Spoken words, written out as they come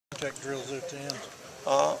contact drills at the end?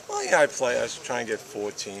 Well, yeah, I try and get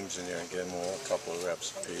 4 teams in there and get them all a couple of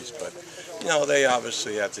reps apiece. But, they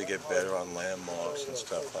obviously have to get better on landmarks and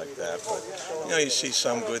stuff like that. But, you see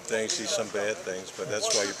some good things, see some bad things, but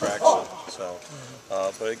that's why you practice it. So,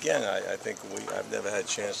 but again, I think I've never had a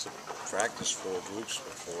chance to practice 4 groups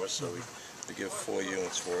before, so we give 4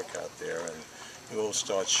 units work out there, and we'll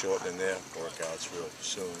start shortening their workouts real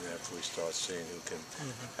soon after we start seeing who can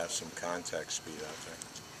have some contact speed out there.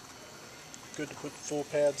 Good to put full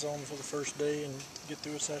pads on for the first day and get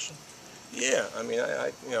through a session? Yeah, I mean,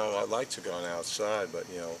 I like to go outside, but,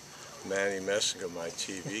 Manny Messinger, my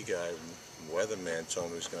TV guy, weatherman, told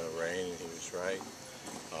me it was going to rain, and he was right.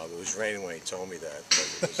 It was raining when he told me that, but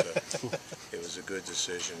it was a good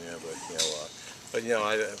decision, yeah,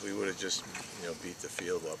 we would have just, beat the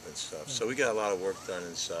field up and stuff. So we got a lot of work done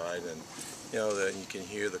inside, and, that you can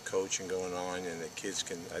hear the coaching going on, and the kids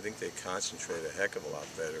I think they concentrate a heck of a lot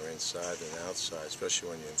better inside than outside, especially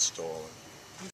when you're installing.